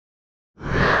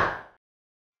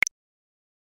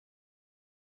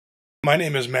My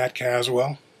name is Matt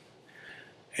Caswell,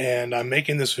 and I'm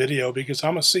making this video because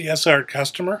I'm a CSR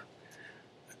customer,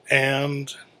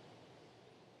 and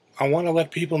I want to let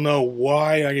people know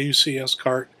why I use CS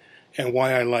Cart and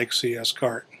why I like CS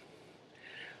Cart.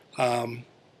 My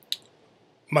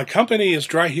company is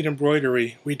Dry Heat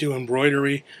Embroidery. We do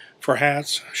embroidery for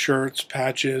hats, shirts,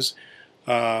 patches,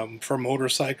 for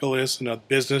motorcyclists and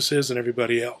businesses and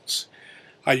everybody else.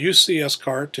 I use CS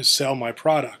Cart to sell my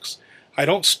products. I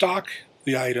don't stock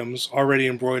the items already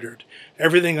embroidered.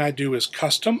 Everything I do is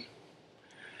custom.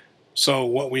 So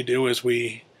what we do is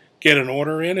we get an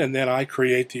order in, and then I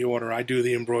create the order. I do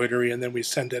the embroidery, and then we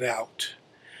send it out.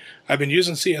 I've been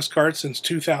using CS Cart since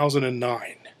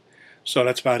 2009, so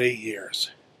that's about 8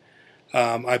 years.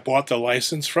 I bought the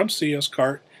license from CS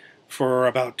Cart for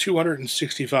about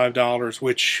 $265,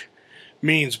 which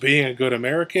means, being a good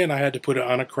American, I had to put it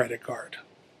on a credit card.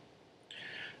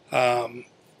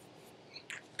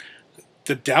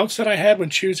 The doubts that I had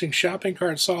when choosing shopping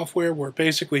cart software were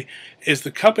basically, is the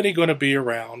company going to be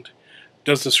around?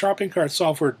 Does the shopping cart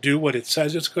software do what it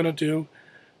says it's going to do?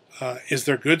 Is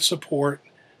there good support?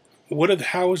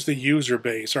 How is the user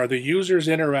base? Are the users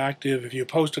interactive? If you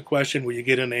post a question, will you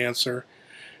get an answer?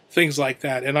 Things like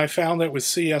that. And I found that with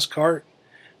CS Cart,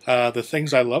 the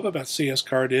things I love about CS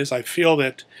Cart is I feel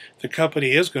that the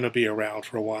company is going to be around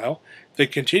for a while. They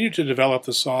continue to develop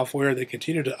the software. They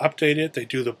continue to update it. They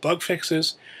do the bug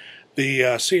fixes.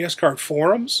 The CS Cart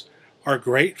forums are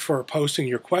great for posting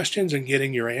your questions and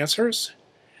getting your answers.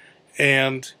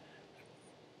 And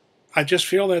I just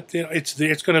feel that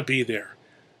it's going to be there.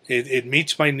 It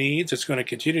meets my needs. It's going to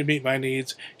continue to meet my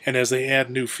needs. And as they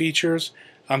add new features,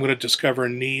 I'm going to discover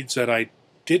needs that I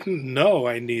didn't know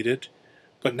I needed.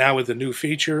 But now with the new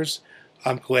features,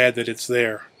 I'm glad that it's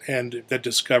there, and the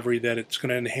discovery that it's going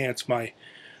to enhance my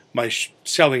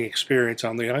selling experience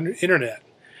on the internet.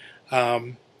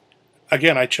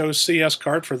 Again, I chose CS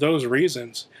Cart for those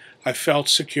reasons. I felt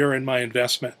secure in my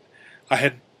investment. I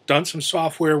had done some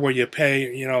software where you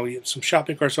pay, some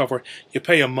shopping cart software, you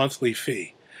pay a monthly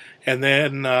fee. And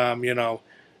then, the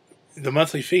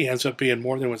monthly fee ends up being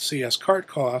more than what CS Cart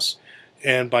costs.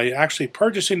 And by actually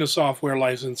purchasing the software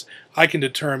license, I can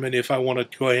determine if I want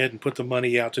to go ahead and put the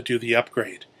money out to do the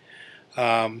upgrade.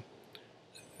 The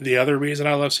other reason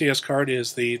I love CS Cart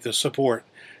is the support.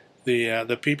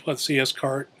 The people at CS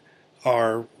Cart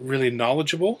are really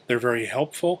knowledgeable. They're very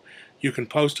helpful. You can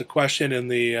post a question in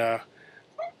the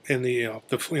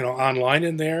online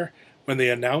in there when they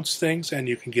announce things, and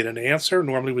you can get an answer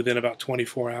normally within about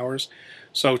 24 hours.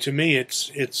 So to me,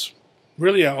 it's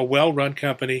really a well-run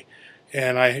company.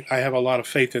 And I have a lot of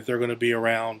faith that they're going to be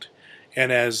around.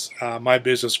 And as my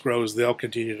business grows, they'll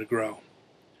continue to grow.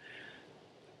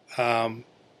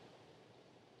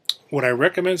 Would I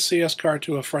recommend CS Cart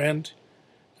to a friend?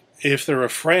 If they're a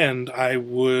friend, I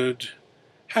would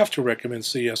have to recommend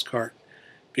CS Cart,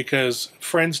 because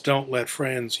friends don't let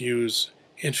friends use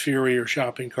inferior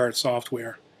shopping cart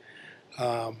software.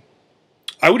 I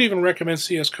would even recommend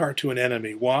CS Cart to an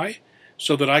enemy. Why?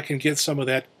 So that I can get some of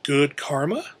that good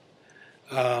karma.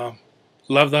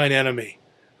 Love thine enemy.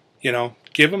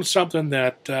 Give them something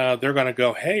that they're going to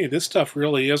go, hey, this stuff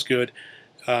really is good.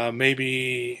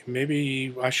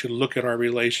 Maybe I should look at our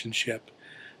relationship.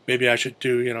 Maybe I should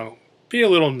be a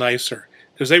little nicer,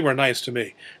 because they were nice to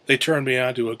me. They turned me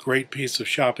on to a great piece of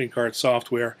shopping cart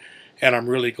software, and I'm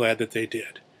really glad that they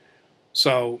did.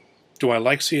 So, do I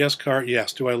like CS Cart?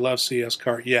 Yes. Do I love CS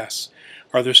Cart? Yes.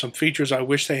 Are there some features I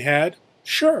wish they had?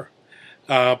 Sure.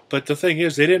 But the thing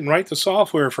is, they didn't write the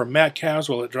software for Matt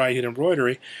Caswell at Dry Heat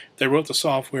Embroidery. They wrote the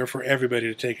software for everybody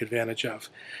to take advantage of.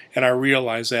 And I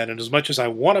realize that. And as much as I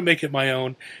want to make it my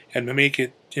own and make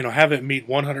it, have it meet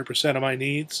 100% of my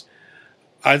needs,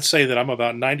 I'd say that I'm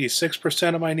about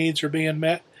 96% of my needs are being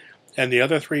met. And the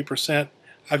other 3%,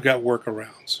 I've got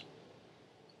workarounds.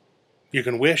 You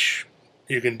can wish,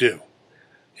 you can do.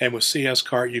 And with CS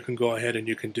Cart, you can go ahead and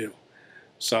you can do.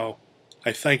 So,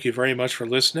 I thank you very much for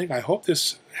listening. I hope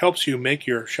this helps you make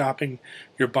your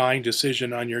buying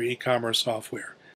decision on your e-commerce software.